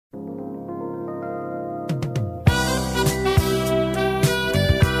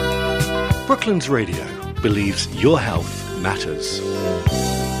Brooklands Radio believes your health matters.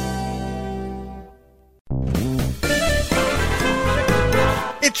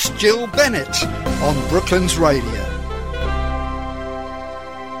 It's Jill Bennett on Brooklands Radio.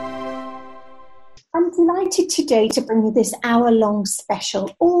 I'm delighted today to bring you this hour-long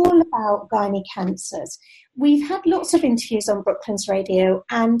special all about gynae cancers. We've had lots of interviews on Brooklands Radio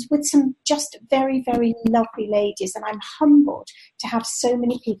and with some just very, very lovely ladies, and I'm humbled to have so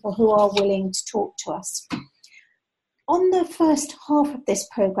many people who are willing to talk to us. On the first half of this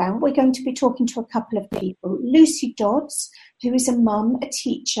programme, we're going to be talking to a couple of people. Lucy Dodds, who is a mum, a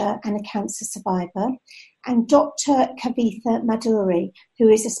teacher and a cancer survivor, and Dr. Kavitha Maduri, who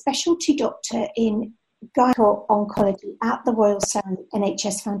is a specialty doctor in gynae-oncology at the Royal Surrey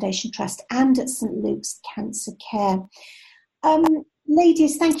NHS Foundation Trust and at St Luke's Cancer Care.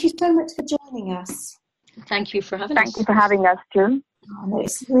 Ladies, thank you so much for joining us. Thank you for having us. Thank you for having us, Jill. Oh, no,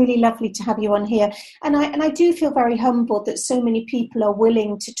 it's really lovely to have you on here. And I do feel very humbled that so many people are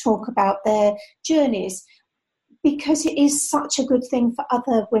willing to talk about their journeys, because it is such a good thing for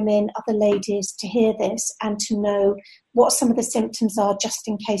other women, other ladies to hear this and to know what some of the symptoms are just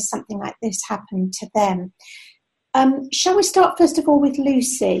in case something like this happened to them. Shall we start first of all with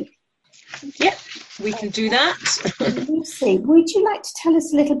Lucy? Yeah, we can do that. Lucy, would you like to tell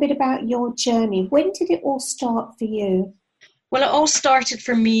us a little bit about your journey? When did it all start for you? Well, it all started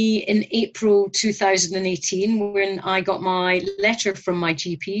for me in April 2018 when I got my letter from my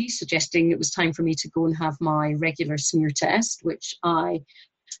GP suggesting it was time for me to go and have my regular smear test, which I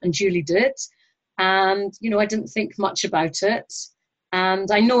and Julie did. And, I didn't think much about it.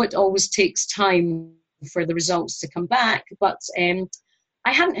 And I know it always takes time for the results to come back, but I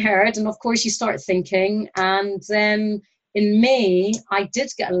hadn't heard. And of course you start thinking. And then in May, I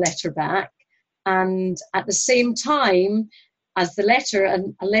did get a letter back. And at the same time as the letter,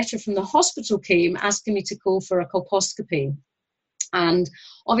 a letter from the hospital came asking me to go for a colposcopy. And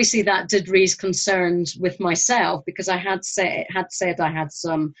obviously that did raise concerns with myself because I had said I had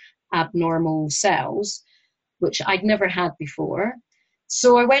some abnormal cells, which I'd never had before.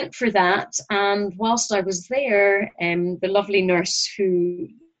 So I went for that. And whilst I was there, the lovely nurse who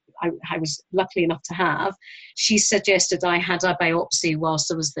I was lucky enough to have, she suggested I had a biopsy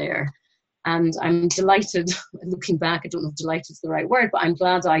whilst I was there. And I'm delighted, looking back, I don't know if delighted is the right word, but I'm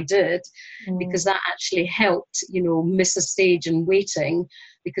glad I did, because that actually helped, miss a stage in waiting,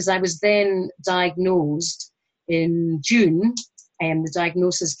 because I was then diagnosed in June. And the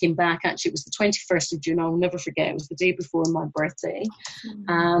diagnosis came back, actually, it was the 21st of June, I'll never forget, it was the day before my birthday.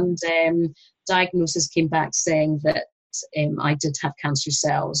 And diagnosis came back saying that I did have cancer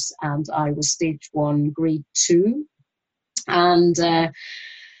cells and I was stage 1, grade 2. And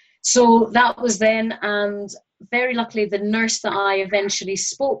so that was then, and very luckily the nurse that I eventually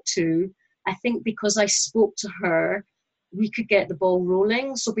spoke to, I think because I spoke to her, we could get the ball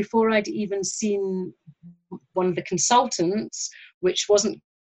rolling. So before I'd even seen one of the consultants, which wasn't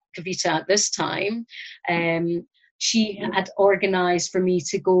Kavitha at this time, she had organised for me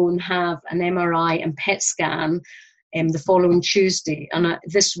to go and have an MRI and PET scan the following Tuesday. And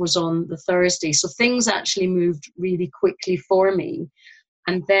this was on the Thursday. So things actually moved really quickly for me.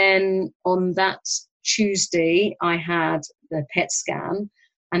 And then on that Tuesday, I had the PET scan.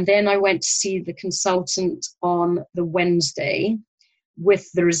 And then I went to see the consultant on the Wednesday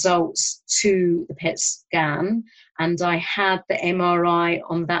with the results to the PET scan. And I had the MRI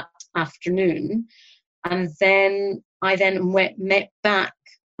on that afternoon. And then I met back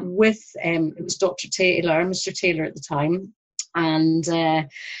with, it was Dr. Taylor, Mr. Taylor at the time. And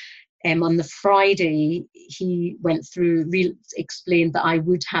on the Friday, he went through, explained that I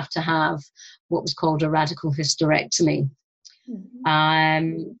would have to have what was called a radical hysterectomy.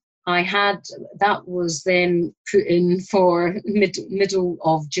 That was then put in for middle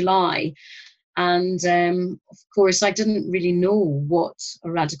of July. And of course, I didn't really know what a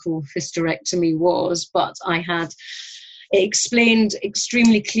radical hysterectomy was, but I had explained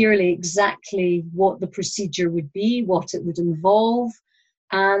extremely clearly exactly what the procedure would be, what it would involve.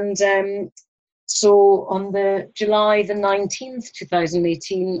 And so on the July the 19th,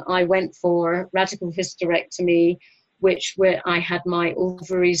 2018, I went for radical hysterectomy, where I had my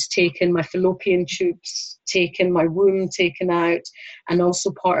ovaries taken, my fallopian tubes taken, my womb taken out, and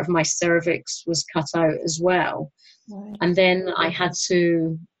also part of my cervix was cut out as well. Right. And then I had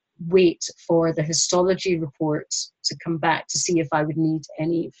to wait for the histology report to come back to see if I would need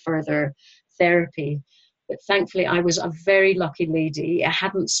any further therapy. But thankfully, I was a very lucky lady. It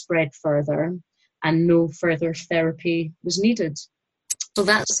hadn't spread further and no further therapy was needed. So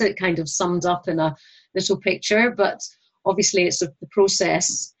that's it kind of summed up in a little picture. But obviously, it's the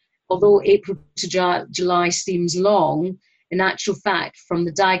process although April to July seems long, in actual fact, from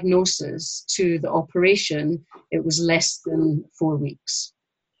the diagnosis to the operation, it was less than 4 weeks.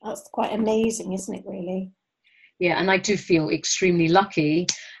 That's quite amazing, isn't it, really? Yeah, and I do feel extremely lucky.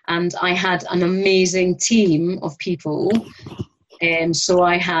 And I had an amazing team of people. And so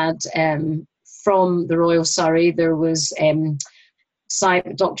I had, from the Royal Surrey, there was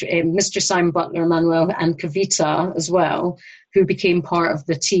Mr. Simon Butler, Manuel, and Kavita as well, who became part of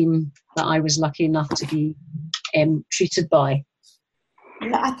the team that I was lucky enough to be treated by.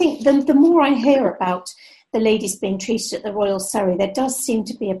 I think the more I hear about the ladies being treated at the Royal Surrey, there does seem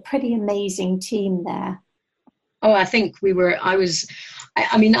to be a pretty amazing team there. Oh, I think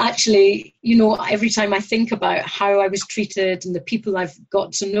actually, every time I think about how I was treated and the people I've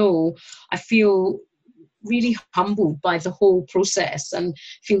got to know, I feel really humbled by the whole process and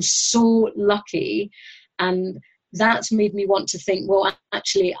feel so lucky. And that's made me want to think, well,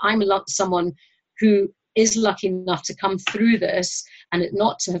 actually, I'm someone who is lucky enough to come through this and it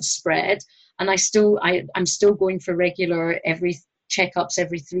not to have spread. And I'm still going for regular checkups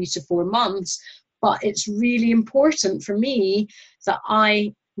every 3 to 4 months. But it's really important for me that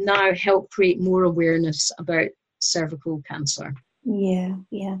I now help create more awareness about cervical cancer. Yeah.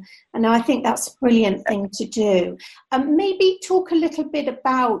 And I think that's a brilliant thing to do. Maybe talk a little bit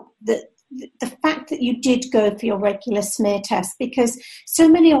about the fact that you did go for your regular smear test, because so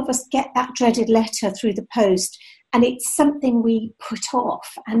many of us get that dreaded letter through the post and it's something we put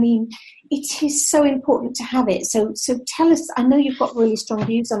off. I mean, it is so important to have it. So tell us, I know you've got really strong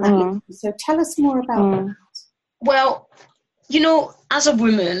views on that, so tell us more about that. Well, as a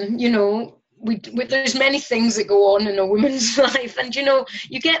woman, there's many things that go on in a woman's life, and you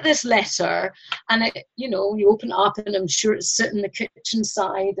get this letter and it, you open it up and I'm sure it's sitting in the kitchen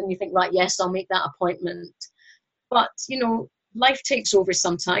side and you think, right, yes, I'll make that appointment. But life takes over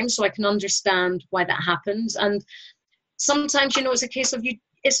sometimes, so I can understand why that happens. And sometimes it's a case of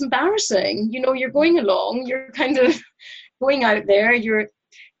it's embarrassing. You're going along, you're kind of going out there, you're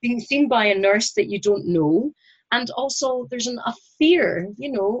being seen by a nurse that you don't know. And also there's a fear,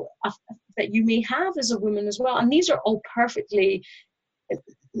 that you may have as a woman as well. And these are all perfectly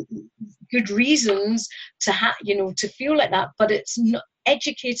good reasons to feel like that. But it's not,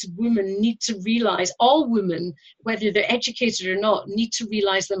 educated women need to realize, all women, whether they're educated or not, need to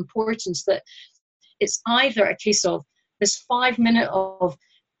realize the importance that it's either a case of this 5 minute of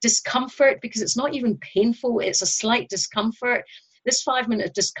discomfort, because it's not even painful, it's a slight discomfort. This 5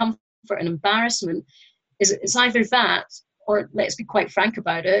 minute discomfort and embarrassment is either that, or let's be quite frank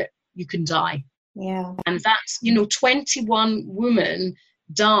about it, you can die. Yeah. And that's, 21 women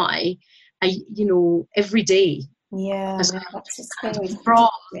die, every day. Yeah, that's scary. From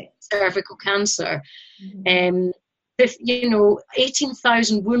cervical cancer.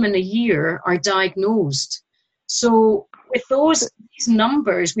 18,000 women a year are diagnosed. So with these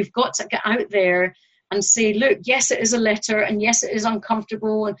numbers, we've got to get out there and say, look, yes, it is a letter, and yes, it is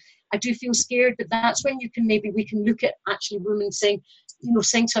uncomfortable, and I do feel scared, but that's when we can look at actually women saying,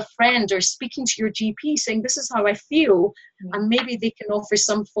 saying to a friend or speaking to your GP, saying, this is how I feel, and maybe they can offer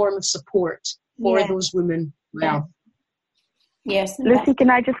some form of support for those women. Well, yes. Lucy, can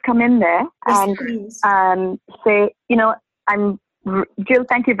I just come in there and say, Jill,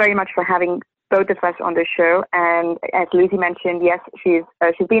 thank you very much for having both of us on the show. And as Lucy mentioned, yes, she's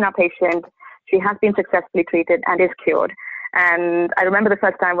been our patient. She has been successfully treated and is cured. And I remember the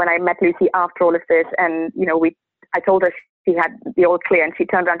first time when I met Lucy after all of this, and I told her she had the all clear, and she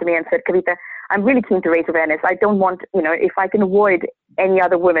turned around to me and said, Kavita, I'm really keen to raise awareness. I don't want, if I can avoid any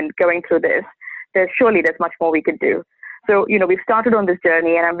other women going through this, there's much more we could do. So, we've started on this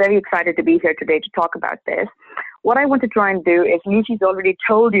journey, and I'm very excited to be here today to talk about this. What I want to try and do is, Lucy's already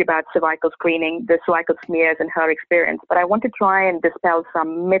told you about cervical screening, the cervical smears, and her experience, but I want to try and dispel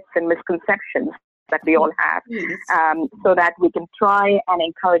some myths and misconceptions that we all have, so that we can try and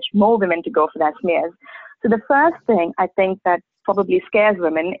encourage more women to go for their smears. So the first thing I think that probably scares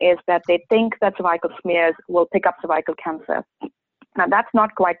women is that they think that cervical smears will pick up cervical cancer. Now, that's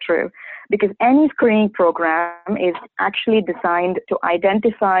not quite true, because any screening program is actually designed to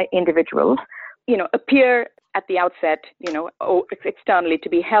identify individuals, appear at the outset, externally to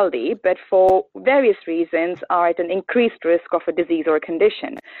be healthy, but for various reasons are at an increased risk of a disease or a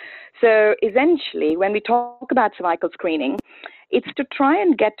condition. So essentially, when we talk about cervical screening, it's to try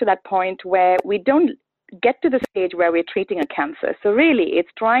and get to that point where we don't get to the stage where we're treating a cancer. So really,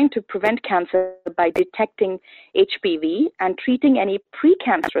 it's trying to prevent cancer by detecting HPV and treating any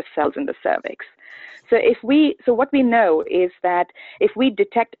precancerous cells in the cervix. So what we know is that if we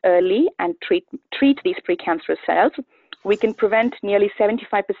detect early and treat these precancerous cells, we can prevent nearly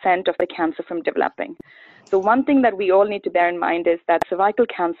 75% of the cancer from developing. So one thing that we all need to bear in mind is that cervical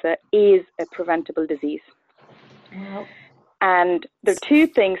cancer is a preventable disease. Wow. And the two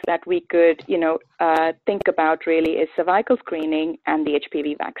things that we could, think about really is cervical screening and the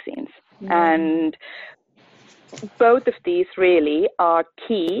HPV vaccines. And both of these really are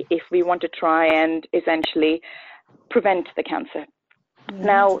key if we want to try and essentially prevent the cancer.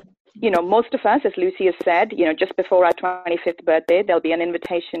 Now, most of us, as Lucy has said, just before our 25th birthday, there'll be an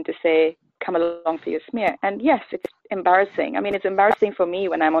invitation to say, come along for your smear. And yes, it's embarrassing. I mean, it's embarrassing for me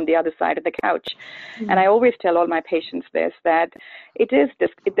when I'm on the other side of the couch. And I always tell all my patients this, that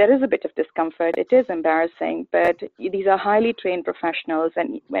there is a bit of discomfort. It is embarrassing, but these are highly trained professionals.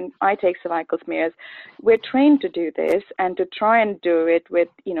 And when I take cervical smears, we're trained to do this and to try and do it with,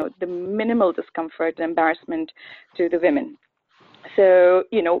 the minimal discomfort and embarrassment to the women. So,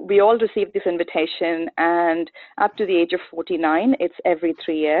 we all receive this invitation, and up to the age of 49, it's every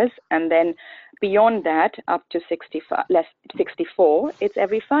 3 years. And then beyond that, up to 64, it's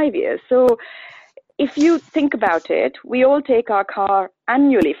every 5 years. So if you think about it, we all take our car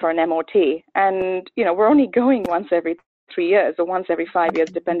annually for an MOT, and, we're only going once every 3 years or once every 5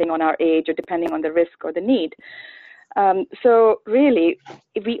 years, depending on our age or depending on the risk or the need. So really,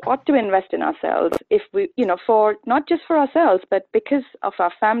 we ought to invest in ourselves if we, for not just for ourselves, but because of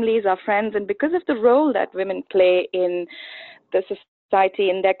our families, our friends, and because of the role that women play in the society,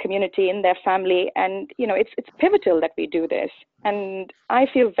 in their community, in their family. And, it's pivotal that we do this. And I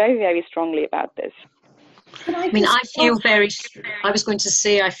feel very, very strongly about this. I was going to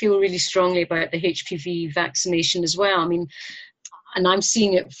say, I feel really strongly about the HPV vaccination as well. I mean, and I'm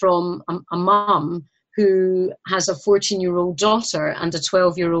seeing it from a mum who has a 14-year-old daughter and a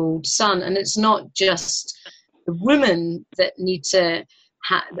 12-year-old son. And it's not just the women that need to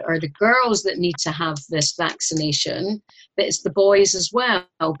or the girls that need to have this vaccination, but it's the boys as well,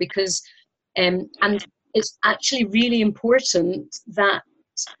 because and it's actually really important that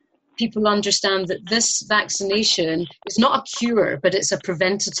people understand that this vaccination is not a cure, but it's a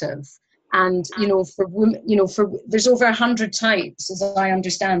preventative. And, for women, there's over 100 types, as I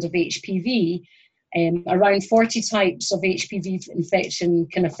understand, of HPV. Around 40 types of HPV infection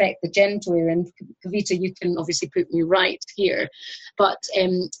can affect the genital area, and Kavita, you can obviously put me right here, but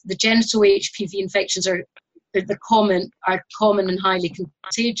the genital HPV infections are common and highly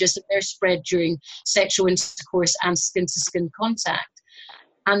contagious, and they're spread during sexual intercourse and skin-to-skin contact.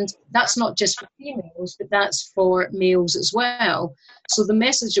 And that's not just for females, but that's for males as well. So the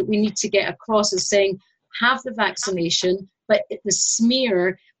message that we need to get across is saying, have the vaccination, but the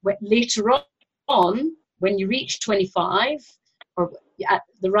smear later on, when you reach 25 or at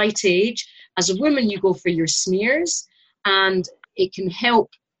the right age, as a woman, you go for your smears, and it can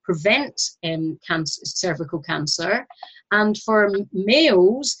help prevent cervical cancer. And for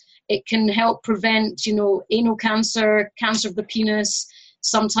males, it can help prevent, anal cancer, cancer of the penis,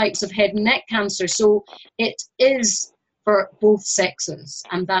 some types of head and neck cancer. So it is for both sexes,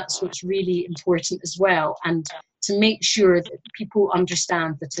 and that's what's really important as well. And to make sure that people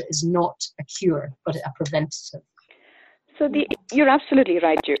understand that it is not a cure, but a preventative. So you're absolutely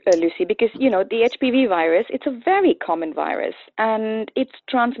right, Lucy, because, the HPV virus, it's a very common virus, and it's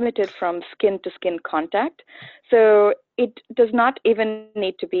transmitted from skin-to-skin contact. So it does not even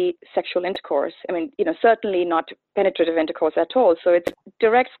need to be sexual intercourse. I mean, certainly not penetrative intercourse at all. So it's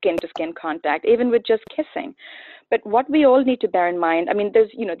direct skin-to-skin contact, even with just kissing. But what we all need to bear in mind, I mean,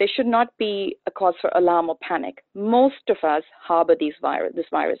 there should not be a cause for alarm or panic. Most of us harbor this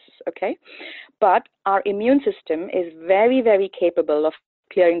virus, okay? But our immune system is very, very capable of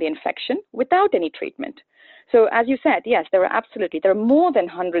clearing the infection without any treatment. So as you said, yes, there are more than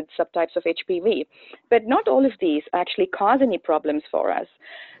 100 subtypes of HPV, but not all of these actually cause any problems for us.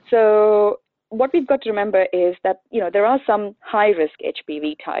 So what we've got to remember is that, there are some high-risk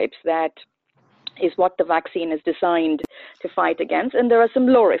HPV types that is what the vaccine is designed to fight against. And there are some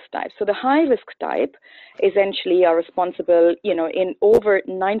low-risk types. So the high-risk type essentially are responsible, in over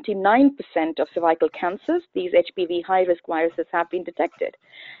 99% of cervical cancers, these HPV high-risk viruses have been detected.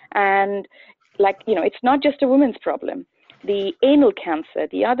 And it's not just a woman's problem. The anal cancer,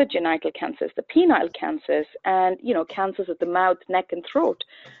 the other genital cancers, the penile cancers, and, cancers of the mouth, neck, and throat.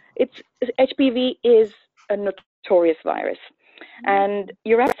 HPV is a notorious virus. And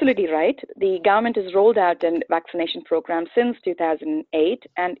you're absolutely right. The government has rolled out a vaccination program since 2008.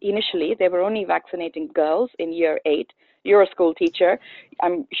 And initially, they were only vaccinating girls in year 8. You're a school teacher.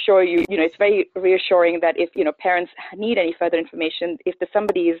 I'm sure it's very reassuring that if, parents need any further information, if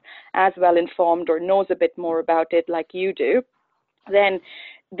somebody is as well informed or knows a bit more about it like you do, then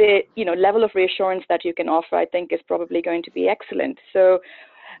the level of reassurance that you can offer, I think, is probably going to be excellent. So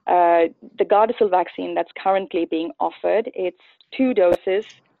the Gardasil vaccine that's currently being offered, it's 2 doses,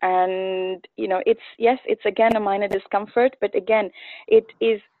 and it's again a minor discomfort, but again, it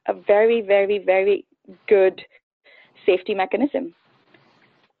is a very, very, very good safety mechanism.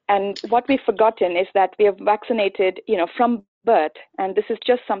 And what we've forgotten is that we have vaccinated, from birth, and this is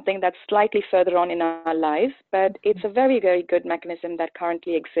just something that's slightly further on in our lives, but it's a very, very good mechanism that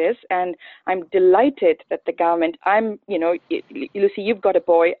currently exists. And I'm delighted that the government, Lucy, you've got a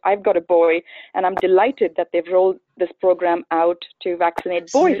boy, I've got a boy, and I'm delighted that they've rolled this program out to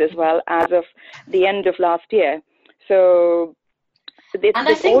vaccinate boys as well as of the end of last year. So and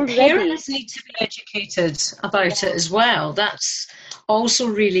I think parents need to be educated about it as well. That's also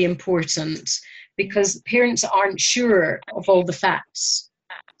really important, because parents aren't sure of all the facts.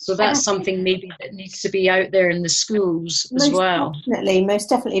 So that's something maybe that needs to be out there in the schools as well. Most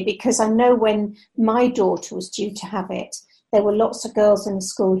definitely, because I know when my daughter was due to have it, there were lots of girls in the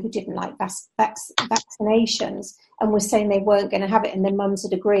school who didn't like vaccinations and were saying they weren't going to have it, and their mums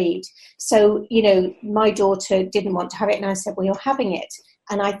had agreed. So, my daughter didn't want to have it, and I said, well, you're having it.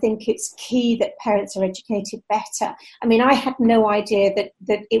 And I think it's key that parents are educated better. I mean, I had no idea that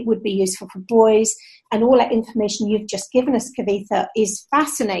it would be useful for boys, and all that information you've just given us, Kavitha, is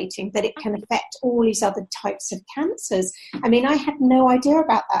fascinating, that it can affect all these other types of cancers. I mean, I had no idea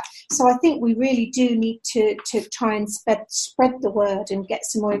about that. So I think we really do need to try and spread the word and get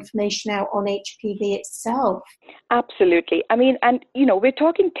some more information out on HPV itself. Absolutely. I mean, and, we're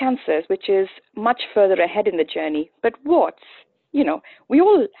talking cancers, which is much further ahead in the journey, but warts. We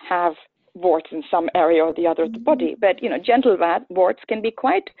all have warts in some area or the other of the body, but, genital warts can be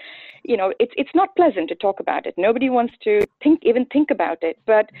quite, it's not pleasant to talk about it. Nobody wants to even think about it.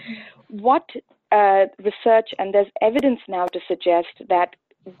 But what research, and there's evidence now to suggest that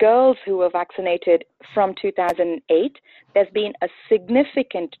girls who were vaccinated from 2008, there's been a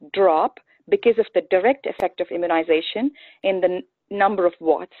significant drop because of the direct effect of immunization in the number of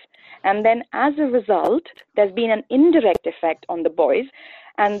warts. And then as a result, there's been an indirect effect on the boys,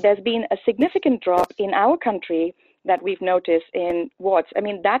 and there's been a significant drop in our country that we've noticed in warts. I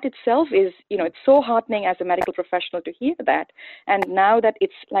mean, that itself is, it's so heartening as a medical professional to hear that. And now that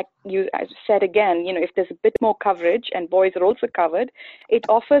it's like you said again, if there's a bit more coverage and boys are also covered, it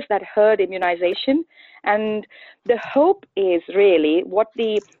offers that herd immunization. And the hope is really what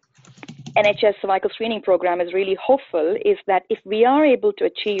the NHS cervical screening program is really hopeful is that if we are able to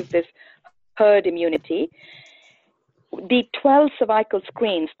achieve this herd immunity, the 12 cervical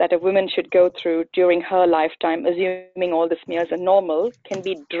screens that a woman should go through during her lifetime, assuming all the smears are normal, can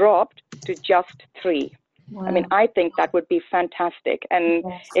be dropped to just 3. Wow. I mean, I think that would be fantastic. And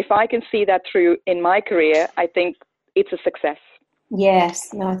if I can see that through in my career, I think it's a success.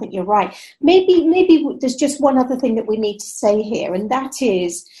 Yes, no, I think you're right. Maybe there's just one other thing that we need to say here, and that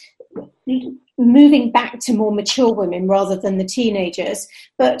is moving back to more mature women rather than the teenagers.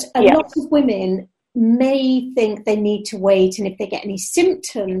 But a lot of women may think they need to wait, and if they get any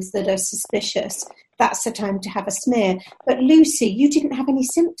symptoms that are suspicious, that's the time to have a smear. But Lucy, you didn't have any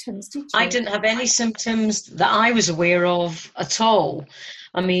symptoms, did you? I didn't have any symptoms that I was aware of at all.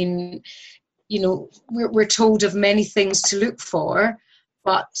 I mean, we're told of many things to look for,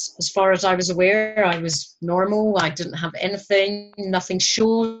 but as far as I was aware, I was normal. I didn't have anything. Nothing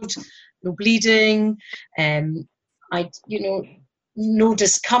showed. No bleeding. No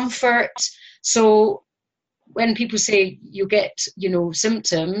discomfort. So when people say you get,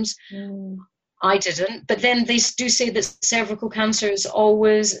 symptoms, I didn't. But then they do say that cervical cancer is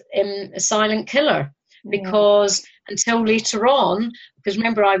always a silent killer, because until later on, because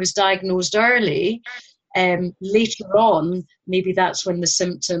remember I was diagnosed early, later on, maybe that's when the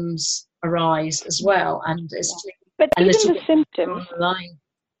symptoms arise as well. And it's But even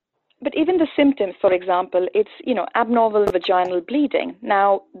the symptoms, for example, it's, abnormal vaginal bleeding.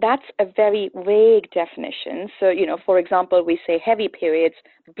 Now, that's a very vague definition. So, for example, we say heavy periods,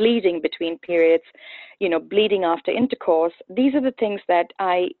 bleeding between periods, bleeding after intercourse. These are the things that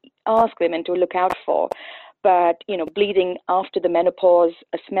I ask women to look out for. But, bleeding after the menopause,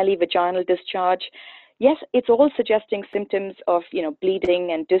 a smelly vaginal discharge. Yes, it's all suggesting symptoms of,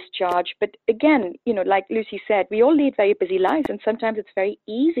 bleeding and discharge. But again, like Lucy said, we all lead very busy lives, and sometimes it's very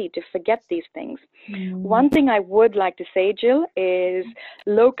easy to forget these things. One thing I would like to say, Jill, is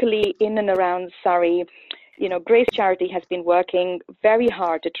locally in and around Surrey, Grace Charity has been working very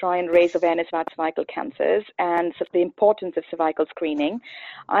hard to try and raise awareness about cervical cancers and the importance of cervical screening.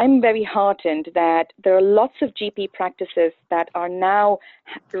 I'm very heartened that there are lots of GP practices that are now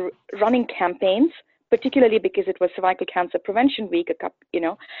running campaigns, particularly because it was Cervical Cancer Prevention Week,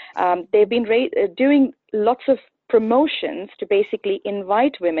 they've been doing lots of promotions to basically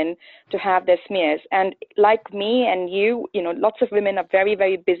invite women to have their smears. And like me and you, lots of women are very,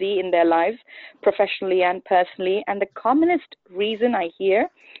 very busy in their lives, professionally and personally. And the commonest reason I hear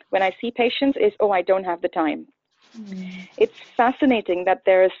when I see patients is, oh, I don't have the time. It's fascinating that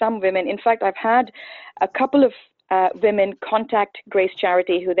there are some women, in fact, I've had a couple of women contact Grace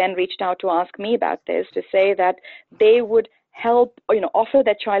Charity who then reached out to ask me about this, to say that they would help, offer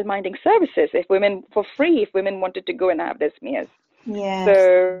their childminding services for free if women wanted to go and have their smears. Yes.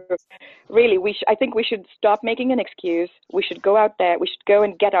 So really, I think we should stop making an excuse. We should go out there. We should go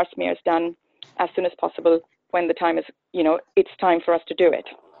and get our smears done as soon as possible when the time is, it's time for us to do it.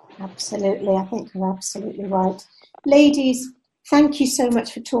 Absolutely. I think you're absolutely right. Ladies, thank you so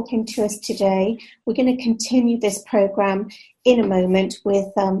much for talking to us today. We're going to continue this program in a moment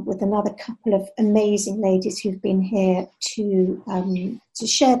with another couple of amazing ladies who've been here to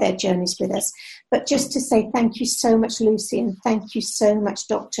share their journeys with us. But just to say thank you so much, Lucy, and thank you so much,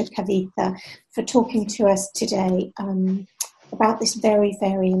 Dr. Kavitha, for talking to us today about this very,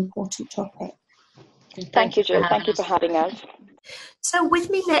 very important topic. Thank you, Jill. Thank you for having us. So with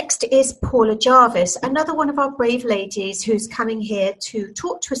me next is Paula Jarvis, another one of our brave ladies who's coming here to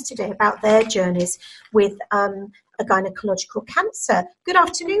talk to us today about their journeys with a gynecological cancer. Good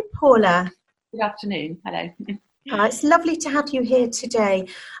afternoon, Paula. Good afternoon. Hello. It's lovely to have you here today.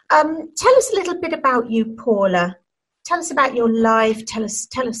 Tell us a little bit about you, Paula. Tell us about your life. Tell us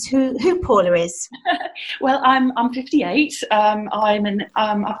who Paula is. Well, I'm 58. I've been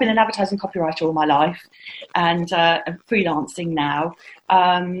an advertising copywriter all my life, and I'm freelancing now.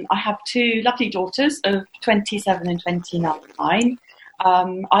 I have two lovely daughters of 27 and 29.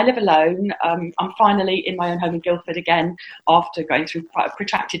 I live alone. I'm finally in my own home in Guildford again after going through quite a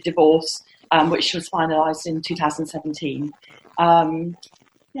protracted divorce, which was finalised in 2017.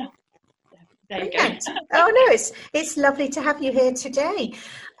 There you go. Oh no, it's lovely to have you here today.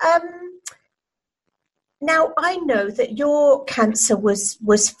 Now I know that your cancer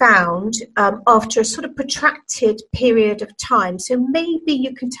was found after a sort of protracted period of time. So maybe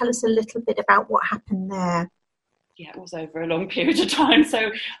you can tell us a little bit about what happened there. Yeah, it was over a long period of time. So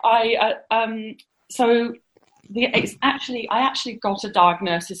I actually got a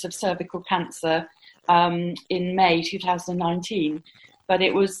diagnosis of cervical cancer in May 2019. But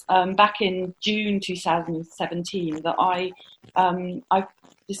it was back in June 2017 that I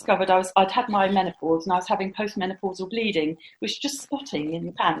discovered I'd had my menopause and I was having postmenopausal bleeding, which is just spotting in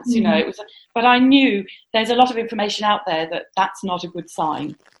your pants, It was. But I knew there's a lot of information out there that that's not a good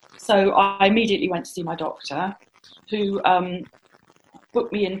sign. So I immediately went to see my doctor, who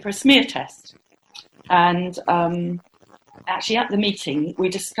booked me in for a smear test. And actually, at the meeting, we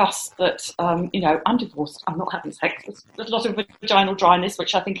discussed that, I'm divorced, I'm not having sex. There's a lot of vaginal dryness,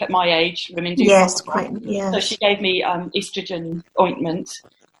 which I think at my age, women do. Yes, quite, yes. So she gave me estrogen ointment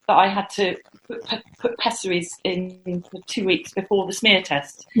that I had to put pessaries in for 2 weeks before the smear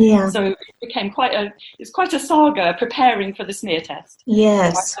test. Yeah. So it became quite a saga preparing for the smear test.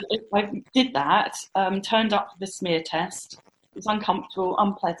 Yes. So I did that, turned up for the smear test. It was uncomfortable,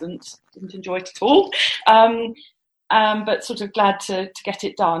 unpleasant, didn't enjoy it at all. But sort of glad to get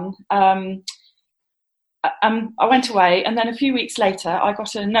it done. I went away, and then a few weeks later, I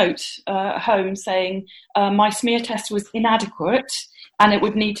got a note home saying my smear test was inadequate and it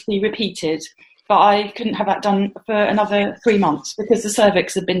would need to be repeated. But I couldn't have that done for another 3 months because the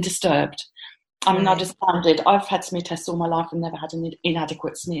cervix had been disturbed. I'm not astounded. I've had smear tests all my life and never had an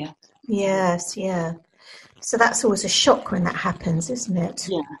inadequate smear. Yes, yeah. So that's always a shock when that happens, isn't it?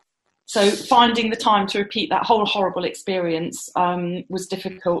 Yeah. So finding the time to repeat that whole horrible experience was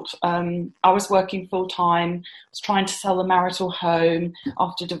difficult. I was working full time, was trying to sell the marital home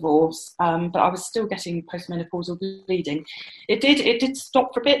after divorce, but I was still getting postmenopausal bleeding. It did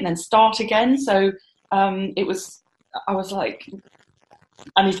stop for a bit and then start again. So I was like,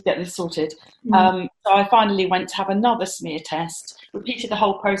 I need to get this sorted. So I finally went to have another smear test, repeated the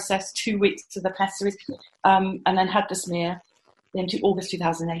whole process, 2 weeks of the pessaries, and then had the smear into August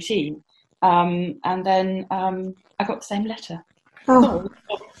 2018. And then I got the same letter. Oh.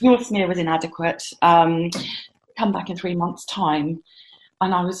 Your smear was inadequate. Come back in 3 months' time.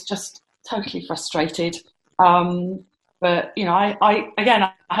 And I was just totally frustrated. But, I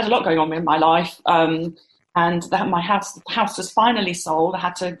had a lot going on in my life. And the house was finally sold. I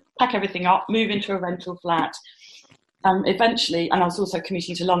had to pack everything up, move into a rental flat. Eventually, and I was also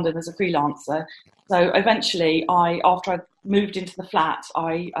commuting to London as a freelancer. So eventually, after I moved into the flat,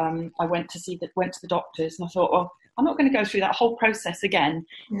 I went to the doctors, and I thought, well, I'm not going to go through that whole process again.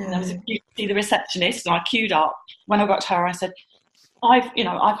 No. And I was to see the receptionist, and I queued up. When I got to her, I said, I've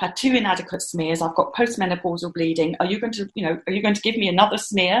had 2 inadequate smears. I've got postmenopausal bleeding. Are you going to give me another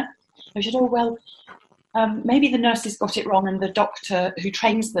smear? And she said, oh, well, maybe the nurses got it wrong and the doctor who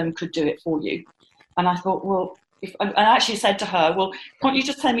trains them could do it for you. And I thought, well, I actually said to her, well, can't you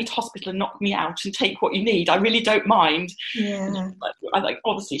just send me to hospital and knock me out and take what you need? I really don't mind. Yeah.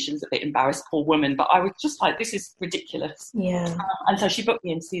 Obviously she was a bit embarrassed, poor woman, but I was just like, this is ridiculous. Yeah. And so she booked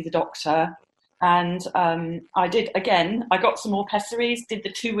me in to see the doctor. And I did, again, I got some more pessaries, did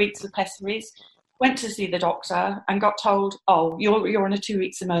the 2 weeks of pessaries, went to see the doctor and got told, oh, you're on a 2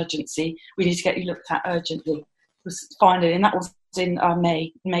 weeks emergency. We need to get you looked at urgently. It was finally, and that was in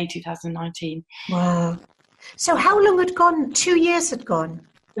May 2019. Wow. So how long had gone? 2 years had gone?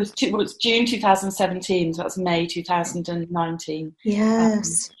 It was June 2017, so that was May 2019.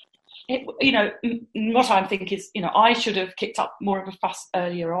 Yes. What I think is, I should have kicked up more of a fuss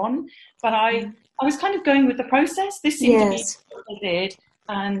earlier on, but I was kind of going with the process. This seemed to be what I did,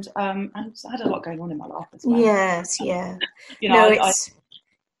 and I had a lot going on in my life as well. Yes, yeah.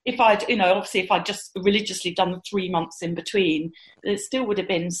 If I'd just religiously done the 3 months in between, it still would have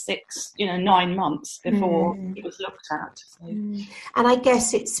been 9 months before it was looked at. So. And I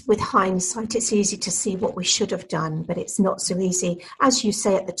guess it's, with hindsight, it's easy to see what we should have done, but it's not so easy. As you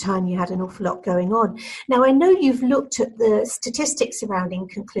say, at the time you had an awful lot going on. Now, I know you've looked at the statistics surrounding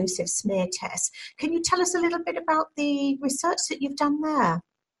inconclusive smear tests. Can you tell us a little bit about the research that you've done there?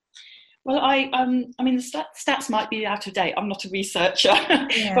 Well, the stats might be out of date. I'm not a researcher,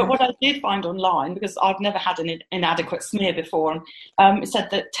 but what I did find online, because I've never had an inadequate smear before, it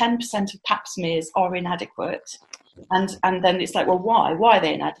said that 10% of Pap smears are inadequate. And then it's like, well, why? Why are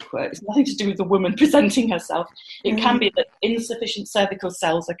they inadequate? It's nothing to do with the woman presenting herself. It can be that insufficient cervical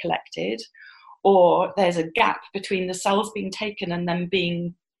cells are collected, or there's a gap between the cells being taken and then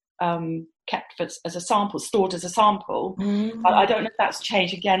being kept as a sample, stored as a sample. I don't know if that's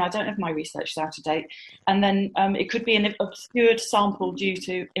changed. Again, I don't know if my research is out of date. And then it could be an obscured sample due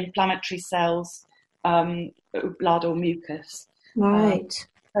to inflammatory cells, blood or mucus. Right.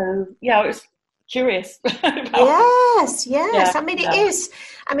 So, it was curious. Yes. Yeah, it is.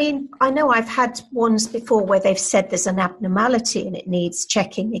 I know I've had ones before where they've said there's an abnormality and it needs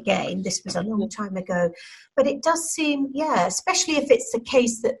checking again. This was a long time ago. But it does seem, especially if it's the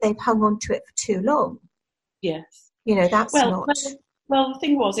case that they've hung on to it for too long. Yes. That's not... Well, the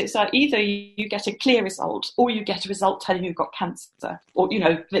thing was, it's like either you get a clear result or you get a result telling you've got cancer, or,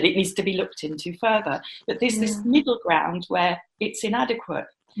 that it needs to be looked into further. But there's this middle ground where it's inadequate.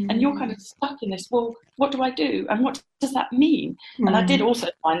 And you're kind of stuck in this, well, what do I do? And what does that mean? And I did also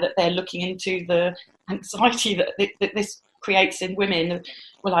find that they're looking into the anxiety that this creates in women.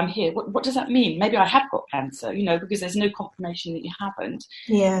 Well, I'm here. What does that mean? Maybe I have got cancer, because there's no confirmation that you haven't.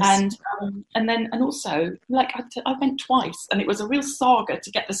 Yes. And also, like, I went twice, and it was a real saga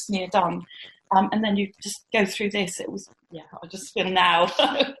to get the smear done. And then you just go through this. It was, I just feel now.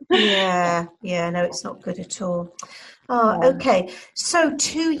 No, it's not good at all. Oh, okay. So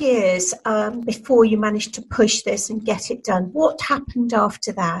 2 years before you managed to push this and get it done. What happened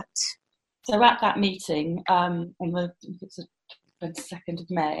after that? So at that meeting on the 22nd of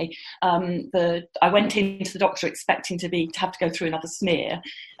May, I went into the doctor expecting to have to go through another smear,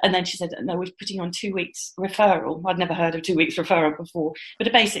 and then she said, no, we're putting on 2 weeks referral. I'd never heard of 2 weeks referral before,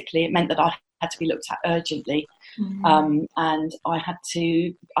 but basically it meant that I had to be looked at urgently. And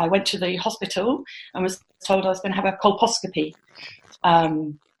I went to the hospital and was told I was going to have a colposcopy.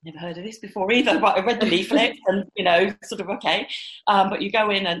 Never heard of this before either, but I read the leaflet and, sort of okay. But you go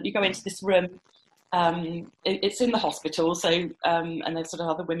into this room. It's in the hospital, so and there's sort of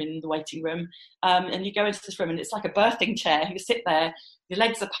other women in the waiting room, and you go into this room and it's like a birthing chair. You sit there, your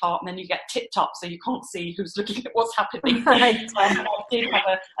legs apart, and then you get tipped up so you can't see who's looking at what's happening. Right.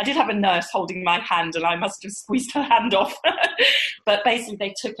 I did have a nurse holding my hand, and I must have squeezed her hand off. But basically,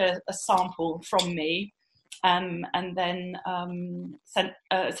 they took a sample from me. And then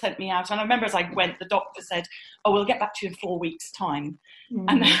sent me out. And I remember as I went, the doctor said, oh, we'll get back to you in 4 weeks' time.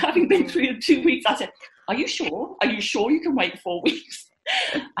 And having been through 2 weeks, I said, are you sure? Are you sure you can wait 4 weeks?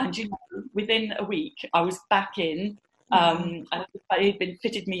 And, within a week, I was back in. And it had been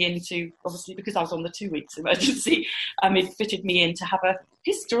fitted me into, obviously, because I was on the 2 weeks emergency, it fitted me in to have a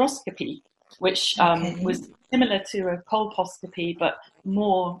hysteroscopy, which was similar to a colposcopy, but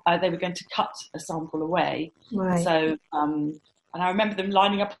more, they were going to cut a sample away. Right. So, and I remember them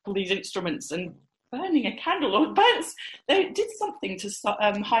lining up all these instruments and burning a candle or burns. They did something to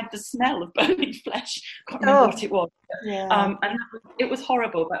hide the smell of burning flesh. I can't remember what it was. Yeah. And it was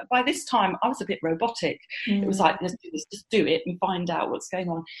horrible. But by this time, I was a bit robotic. It was like, let's do this, just do it and find out what's going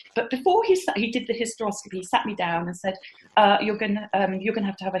on. But before he did the hysteroscopy, he sat me down and said, "You're gonna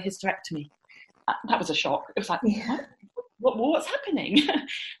have to have a hysterectomy." That was a shock. It was like, what's happening?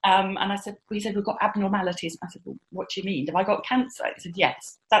 And he said, we've got abnormalities. I said, well, what do you mean? Have I got cancer? He said,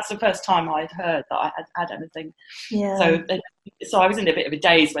 yes. That's the first time I'd heard that I had anything. Yeah. So I was in a bit of a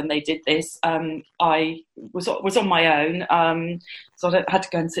daze when they did this. I was on my own. So I had to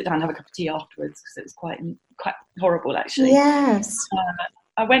go and sit down and have a cup of tea afterwards because it was quite horrible, actually. Yes.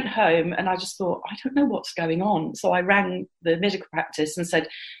 I went home and I just thought, I don't know what's going on. So I rang the medical practice and said,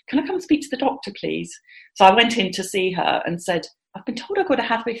 can I come and speak to the doctor, please? So I went in to see her and said, I've been told I've got to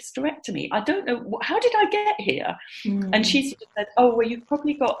have a hysterectomy. I don't know, how did I get here? And she said, oh, well, you've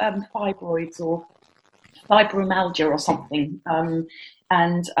probably got fibroids or fibromyalgia or something.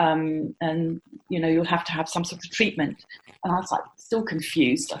 And you'll have to have some sort of treatment. And I was like, still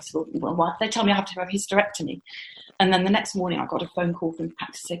confused. I said, well, why did they tell me I have to have a hysterectomy? And then the next morning I got a phone call from the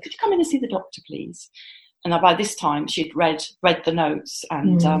practice to say, could you come in and see the doctor, please? And by this time she'd read the notes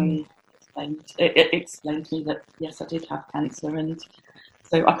and it explained to me that, yes, I did have cancer. And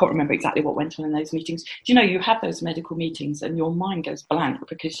so I can't remember exactly what went on in those meetings. Do you know, you have those medical meetings and your mind goes blank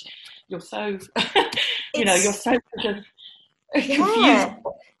because you're so, you're so sort of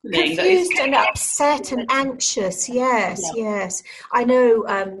confused and upset and anxious. Yes. I know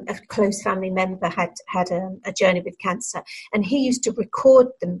a close family member had a journey with cancer, and he used to record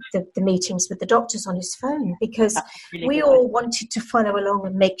the meetings with the doctors on his phone because we all wanted to follow along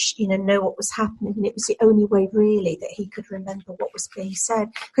and know what was happening, and it was the only way really that he could remember what was being said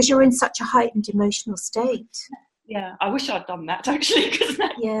because you're in such a heightened emotional state. Yeah, I wish I'd done that actually because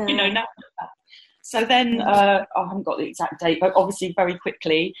now. So then, I haven't got the exact date, but obviously very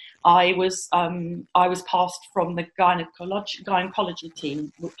quickly, I was passed from the gynecology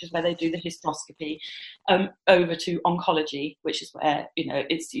team, which is where they do the hysteroscopy, over to oncology, which is where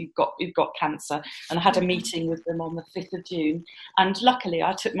you've got cancer. And I had a meeting with them on the 5th of June, and luckily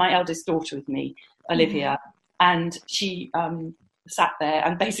I took my eldest daughter with me, Olivia, and she sat there,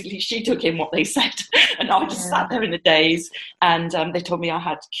 and basically she took in what they said, and I just sat there in a daze. And they told me I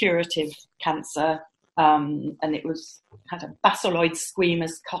had curative cancer, and it had a basaloid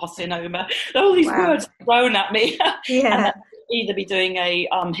squamous carcinoma. All these words thrown at me. And I'd either be doing a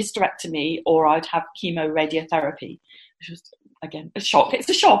hysterectomy or I'd have chemoradiotherapy, which was again a shock. It's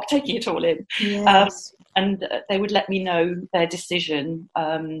a shock taking it all in. Yes. And they would let me know their decision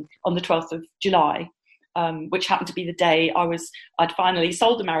on the 12th of July. Which happened to be the day I'd finally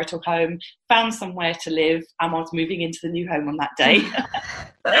sold the marital home, found somewhere to live, and I was moving into the new home on that day.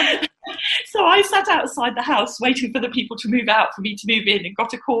 So I sat outside the house waiting for the people to move out for me to move in, and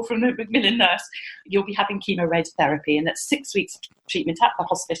got a call from the Macmillan nurse. You'll be having chemoradiotherapy, and that's 6 weeks of treatment at the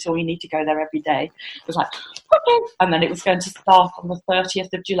hospital. You need to go there every day. I was like, okay. And then it was going to start on the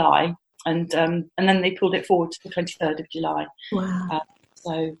 30th of July, and then they pulled it forward to the 23rd of July. Wow.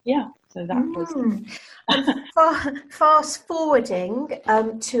 So that was... Fast forwarding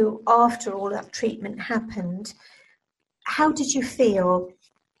to after all that treatment happened, how did you feel?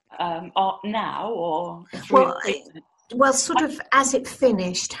 Now or... Well, sort of as it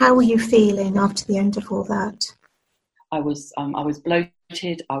finished, how were you feeling after the end of all that? I was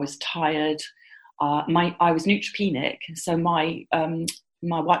bloated, I was tired, I was neutropenic, so my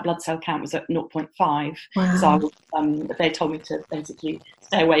white blood cell count was at 0.5. Wow. So they told me to basically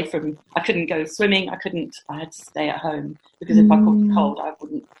stay away from, I couldn't go swimming, I had to stay at home because if I caught a cold, I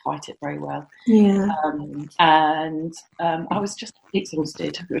wouldn't fight it very well. Yeah. I was just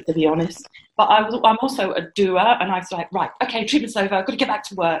exhausted, to be honest. But I'm also a doer, and I was like, right, okay, treatment's over, I've got to get back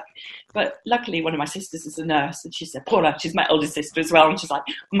to work. But luckily, one of my sisters is a nurse, and she said, Paula, she's my eldest sister as well, and she's like,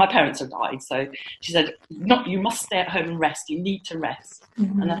 my parents have died, so she said, you must stay at home and rest, you need to rest.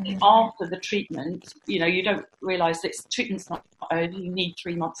 Mm-hmm. And I think after the treatment, you don't realise that treatment's not over, you need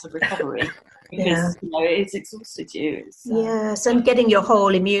 3 months of recovery. Because it's exhausted you. Yes, and getting your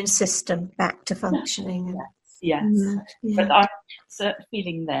whole immune system back to functioning. Yes. But I'm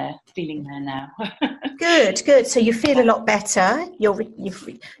feeling there now. Good. So you feel a lot better. You've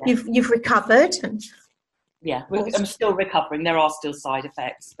recovered. Yeah, I'm still recovering. There are still side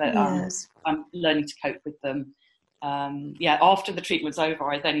effects, but I'm learning to cope with them. After the treatment's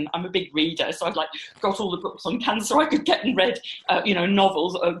over, I'm a big reader, so I've got all the books on cancer I could get and read,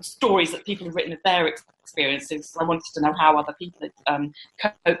 novels, stories that people have written of their experiences. I wanted to know how other people had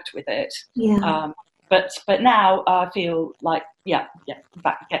coped with it. But now I feel like, get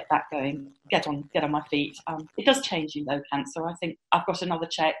that going, get on my feet. It does change you though, cancer. I think I've got another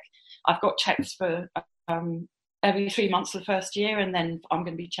check. I've got checks for every 3 months for the first year, and then I'm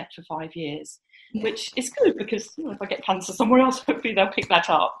going to be checked for 5 years, which is good because if I get cancer somewhere else, hopefully they'll pick that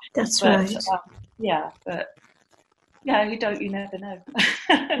up. That's right. You never know.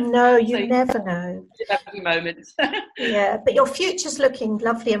 No, you never know. Every moment. Yeah, but your future's looking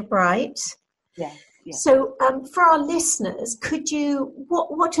lovely and bright. Yeah. So, for our listeners,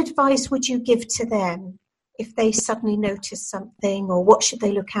 what advice would you give to them if they suddenly notice something, or what should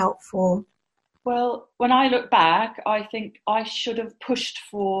they look out for? Well, when I look back, I think I should have pushed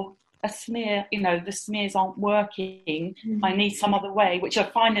for a smear. The smears aren't working. I need some other way, which I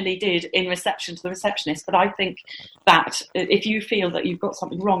finally did in reception to the receptionist. But I think that if you feel that you've got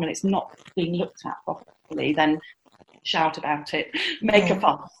something wrong and it's not being looked at properly, then shout about it. Make a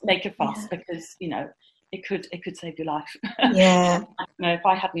fuss, because it could save your life. Yeah. If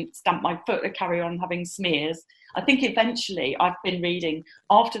I hadn't stamped my foot to carry on having smears, I think eventually, I've been reading,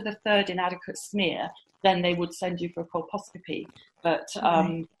 after the third inadequate smear, then they would send you for a colposcopy. But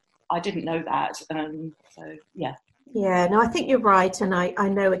I didn't know that. Yeah, no, I think you're right. And I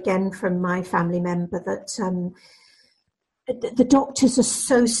know again from my family member that the doctors are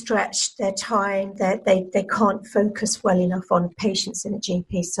so stretched their time that they can't focus well enough on patients in a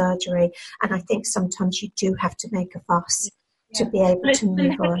GP surgery. And I think sometimes you do have to make a fuss to be able to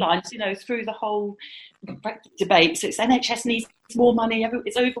move on. Headlines, through the whole debates, it's NHS needs more money,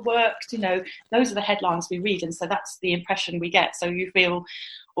 it's overworked, those are the headlines we read. And so that's the impression we get. So you feel,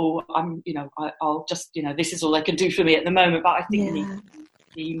 I'll just, this is all they can do for me at the moment. But I think you need to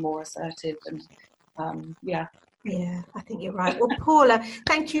be more assertive and, Yeah, I think you're right. Well, Paula,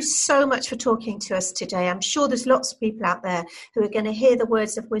 thank you so much for talking to us today. I'm sure there's lots of people out there who are going to hear the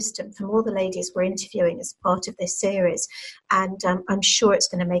words of wisdom from all the ladies we're interviewing as part of this series. And I'm sure it's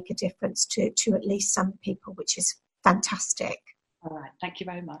going to make a difference to at least some people, which is fantastic. All right. Thank you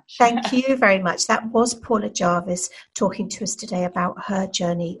very much. Thank you very much. That was Paula Jarvis talking to us today about her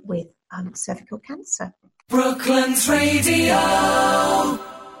journey with cervical cancer. Brooklands Radio.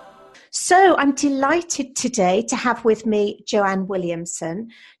 So I'm delighted today to have with me Joanne Williamson.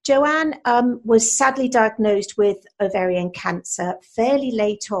 Joanne was sadly diagnosed with ovarian cancer fairly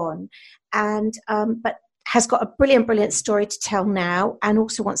late on, and but has got a brilliant story to tell now, and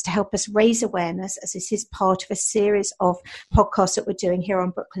also wants to help us raise awareness, as this is part of a series of podcasts that we're doing here on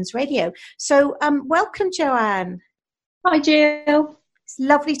Brooklands Radio. So welcome, Joanne. Hi, Jill. It's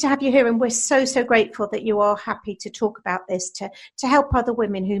lovely to have you here, and we're so grateful that you are happy to talk about this to help other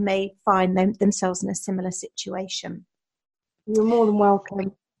women who may find themselves in a similar situation. You're more than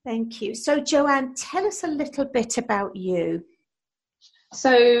welcome. Thank you. So, Joanne, tell us a little bit about you.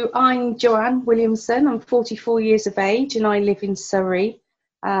 So, I'm Joanne Williamson. I'm 44 years of age, and I live in Surrey.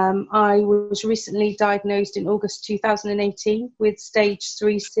 I was recently diagnosed in August 2018 with stage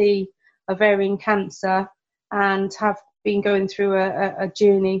 3C ovarian cancer, and have been going through a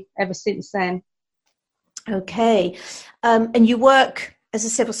journey ever since then. Okay. And you work as a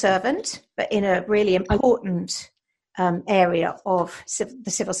civil servant, but in a really important area of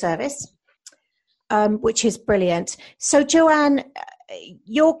the civil service, which is brilliant. So, Joanne,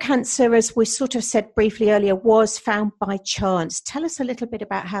 your cancer, as we sort of said briefly earlier, was found by chance. Tell us a little bit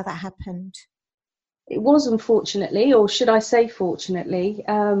about how that happened. It was, unfortunately, or should I say fortunately,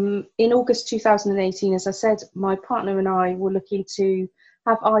 in August 2018, as I said, my partner and I were looking to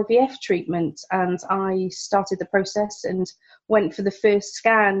have IVF treatment, and I started the process and went for the first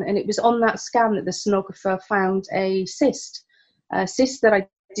scan, and it was on that scan that the sonographer found a cyst that I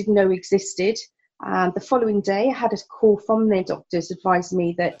didn't know existed. And the following day, I had a call from their doctors advising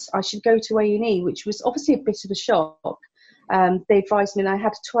me that I should go to A&E, which was obviously a bit of a shock. They advised me that I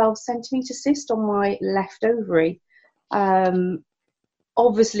had a 12 centimetre cyst on my left ovary.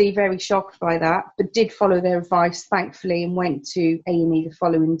 Obviously very shocked by that, but did follow their advice, thankfully, and went to A&E the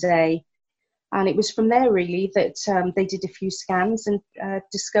following day. And it was from there, really, that they did a few scans and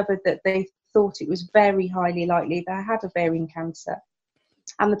discovered that they thought it was very highly likely that I had ovarian cancer.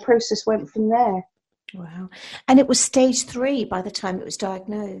 And the process went from there. Wow. And it was stage 3 by the time it was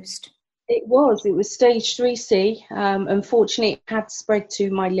diagnosed. It was stage 3C. Unfortunately, it had spread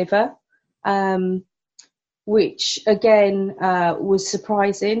to my liver, which again was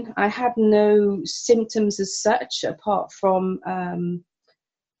surprising. I had no symptoms as such, apart from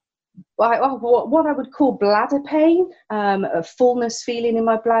what I would call bladder pain, a fullness feeling in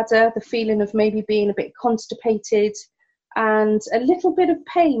my bladder, the feeling of maybe being a bit constipated, and a little bit of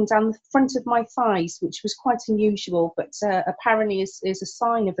pain down the front of my thighs, which was quite unusual, but apparently is a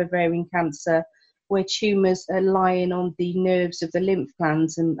sign of ovarian cancer, where tumours are lying on the nerves of the lymph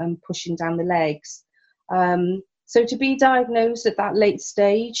glands and pushing down the legs. So to be diagnosed at that late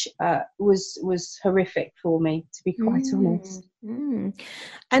stage was horrific for me, to be quite honest.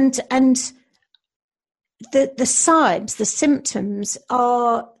 And the signs, the symptoms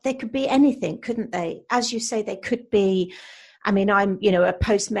they could be anything, couldn't they? As you say, they could be, I mean, I'm, a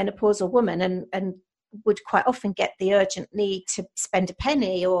postmenopausal woman and would quite often get the urgent need to spend a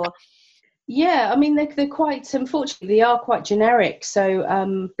penny or... Yeah, I mean, they're quite, unfortunately, they are quite generic.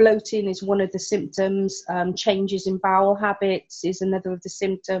 So bloating is one of the symptoms. Changes in bowel habits is another of the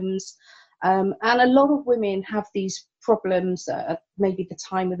symptoms. And a lot of women have these problems at maybe the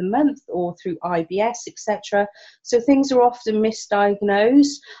time of the month or through IBS, etc. So things are often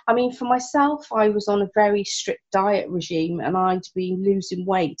misdiagnosed. I mean, for myself, I was on a very strict diet regime and I'd been losing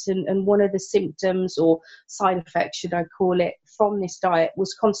weight. And one of the symptoms or side effects, should I call it, from this diet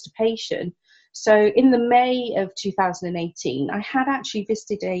was constipation. So in the May of 2018, I had actually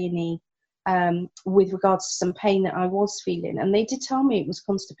visited A&E with regards to some pain that I was feeling. And they did tell me it was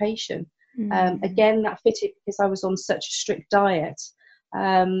constipation. Again, that fitted because I was on such a strict diet.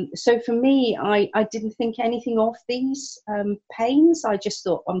 So for me, I didn't think anything of these pains. I just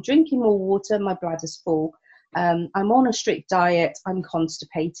thought, I'm drinking more water, my bladder's full. I'm on a strict diet, I'm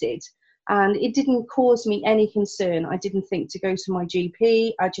constipated. And it didn't cause me any concern. I didn't think to go to my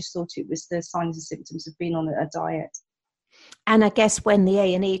GP. I just thought it was the signs and symptoms of being on a diet. And I guess when the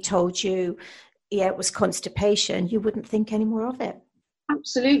A&E told you, it was constipation, you wouldn't think any more of it.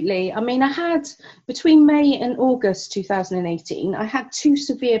 Absolutely. I mean, I had, between May and August 2018, I had 2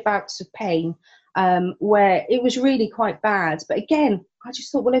 severe bouts of pain where it was really quite bad. But again, I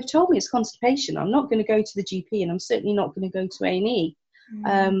just thought, well, they've told me it's constipation. I'm not going to go to the GP and I'm certainly not going to go to A&E.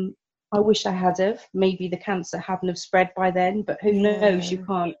 I wish I had have. Maybe the cancer hadn't have spread by then, but who knows? You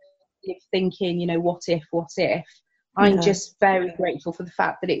can't live thinking, what if? I'm just very grateful for the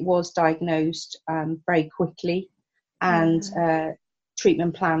fact that it was diagnosed very quickly and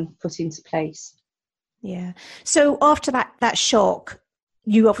treatment plan put into place. Yeah. So after that shock,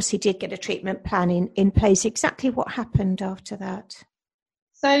 you obviously did get a treatment plan in place. Exactly what happened after that?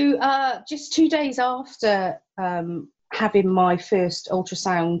 So just 2 days after having my first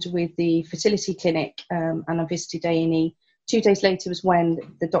ultrasound with the fertility clinic and I visited A&E, 2 days later was when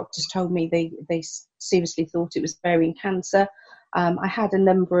the doctors told me they seriously thought it was ovarian cancer. I had a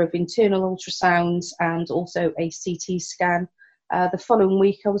number of internal ultrasounds and also a CT scan. The following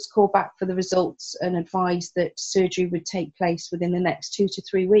week, I was called back for the results and advised that surgery would take place within the next 2 to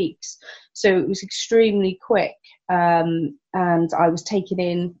 3 weeks. So it was extremely quick. And I was taken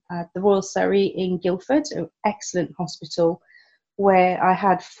in at the Royal Surrey in Guildford, an excellent hospital, where I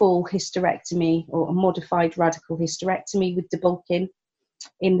had full hysterectomy or a modified radical hysterectomy with debulking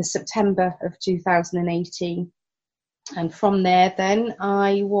in the September of 2018. And from there, then,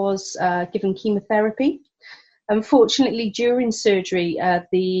 I was given chemotherapy. Unfortunately, during surgery,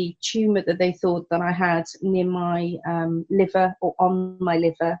 the tumour that they thought that I had near my liver or on my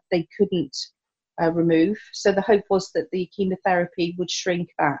liver, they couldn't remove. So the hope was that the chemotherapy would shrink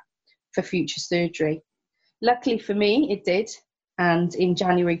that for future surgery. Luckily for me, it did. And in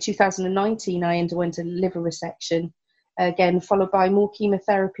January 2019, I underwent a liver resection, again, followed by more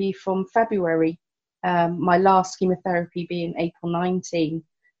chemotherapy from February, my last chemotherapy being April 19.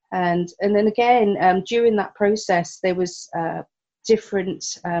 And then again, during that process, there was different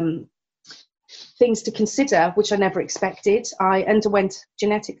things to consider, which I never expected. I underwent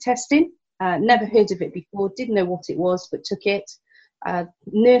genetic testing, never heard of it before, didn't know what it was, but took it.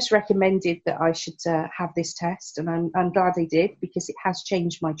 Nurse recommended that I should have this test, and I'm glad I did because it has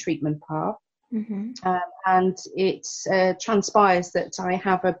changed my treatment path. And it transpires that I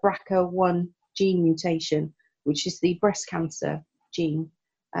have a BRCA1 gene mutation, which is the breast cancer gene.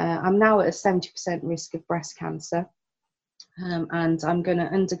 I'm now at a 70% risk of breast cancer, and I'm going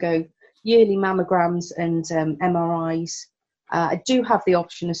to undergo yearly mammograms and MRIs. I do have the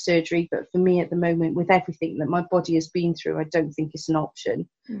option of surgery, but for me at the moment, with everything that my body has been through, I don't think it's an option.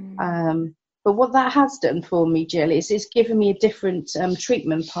 But what that has done for me, Jill, is it's given me a different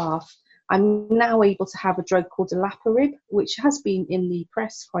treatment path. I'm now able to have a drug called olaparib, which has been in the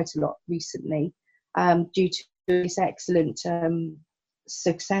press quite a lot recently, due to its excellent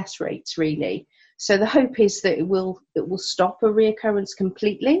success rates, really. So the hope is that it will stop a reoccurrence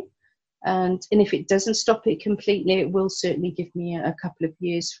completely, and if it doesn't stop it completely, it will certainly give me a couple of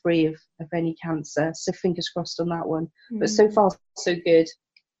years free of any cancer. So fingers crossed on that one. But so far, so good.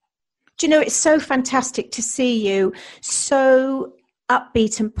 Do you know, it's so fantastic to see you so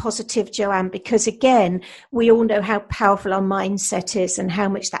upbeat and positive, Joanne, because again, we all know how powerful our mindset is and how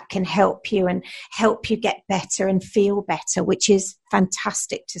much that can help you and help you get better and feel better, which is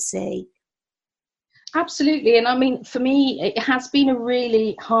fantastic to see. Absolutely. And I mean, for me, it has been a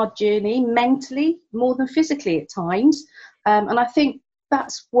really hard journey mentally, more than physically at times. And I think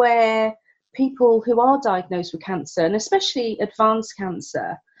that's where people who are diagnosed with cancer, and especially advanced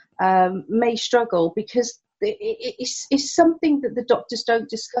cancer, may struggle, because it's something that the doctors don't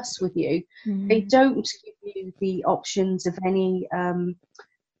discuss with you. They don't give you the options of any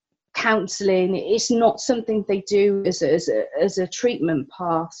counselling. It's not something they do as a treatment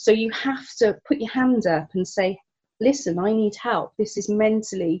path. So you have to put your hand up and say, listen, I need help. This is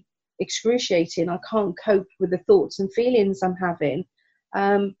mentally excruciating. I can't cope with the thoughts and feelings I'm having.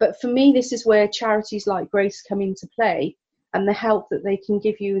 But for me, this is where charities like Grace come into play, and the help that they can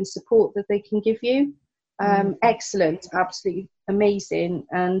give you and support that they can give you. Excellent, absolutely amazing.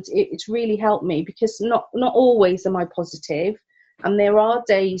 And it's really helped me, because not always am I positive. And there are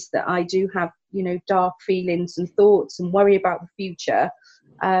days that I do have, dark feelings and thoughts and worry about the future.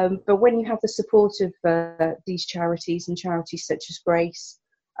 But when you have the support of these charities and charities such as Grace,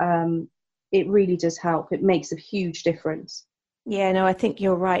 it really does help. It makes a huge difference. Yeah, no, I think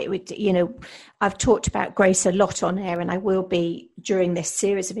you're right. I've talked about Grace a lot on air, and I will be during this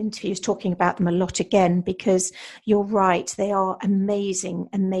series of interviews talking about them a lot again, because you're right. They are amazing,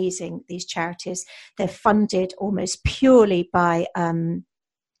 amazing, these charities. They're funded almost purely by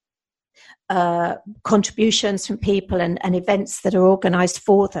contributions from people and events that are organised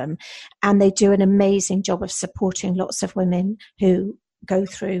for them. And they do an amazing job of supporting lots of women who go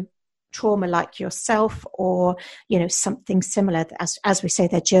through trauma like yourself, or something similar. As we say,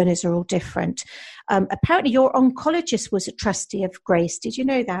 their journeys are all different. Apparently your oncologist was a trustee of Grace. Did you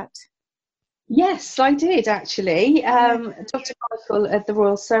know that? Yes, I did actually. Dr. Michael at the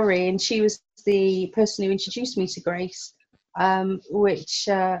Royal Surrey, and she was the person who introduced me to Grace, which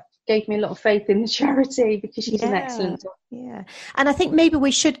gave me a lot of faith in the charity, because she's an excellent doctor. Yeah, and I think maybe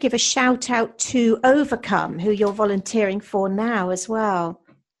we should give a shout out to Overcome, who you're volunteering for now as well.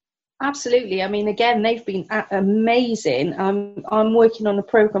 Absolutely. I mean, again, they've been amazing. I'm working on a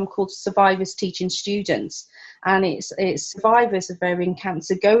program called Survivors Teaching Students, and it's survivors of ovarian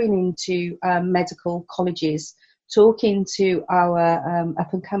cancer going into medical colleges, talking to our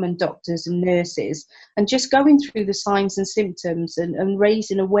up-and-coming doctors and nurses, and just going through the signs and symptoms and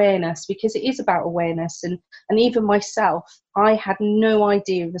raising awareness, because it is about awareness. And even myself, I had no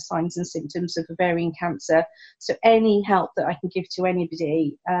idea of the signs and symptoms of ovarian cancer. So any help that I can give to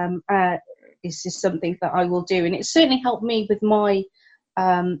anybody is just something that I will do. And it certainly helped me with my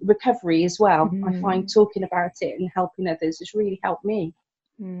recovery as well. I find talking about it and helping others has really helped me.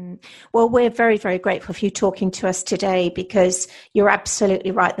 Well, we're very, very grateful for you talking to us today, because you're absolutely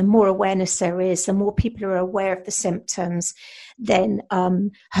right. The more awareness there is, the more people are aware of the symptoms, then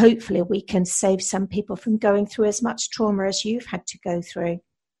hopefully we can save some people from going through as much trauma as you've had to go through.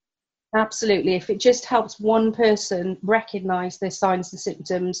 Absolutely. If it just helps one person recognise their signs and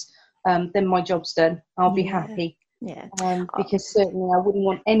symptoms, then my job's done. I'll be happy. Yeah. Because certainly I wouldn't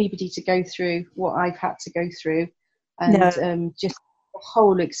want anybody to go through what I've had to go through. And just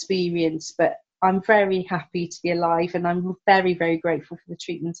whole experience. But I'm very happy to be alive, and I'm very, very grateful for the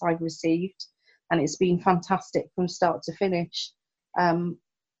treatment I've received, and it's been fantastic from start to finish.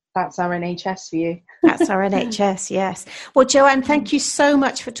 That's our NHS for you. That's our NHS, yes. Well, Joanne, thank you so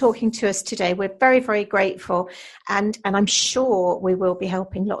much for talking to us today. We're very, very grateful, and I'm sure we will be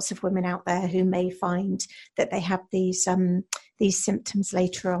helping lots of women out there who may find that they have these symptoms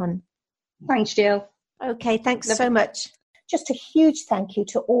later on. Thanks, Jill. Okay, thanks so much. Just a huge thank you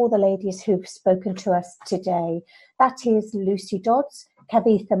to all the ladies who've spoken to us today. That is Lucy Dodds,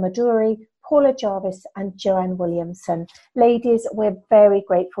 Kavitha Maduri, Paula Jarvis and Joanne Williamson. Ladies, we're very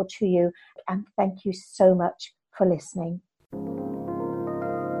grateful to you, and thank you so much for listening.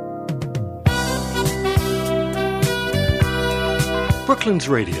 Brooklands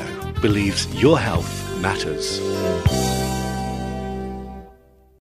Radio believes your health matters.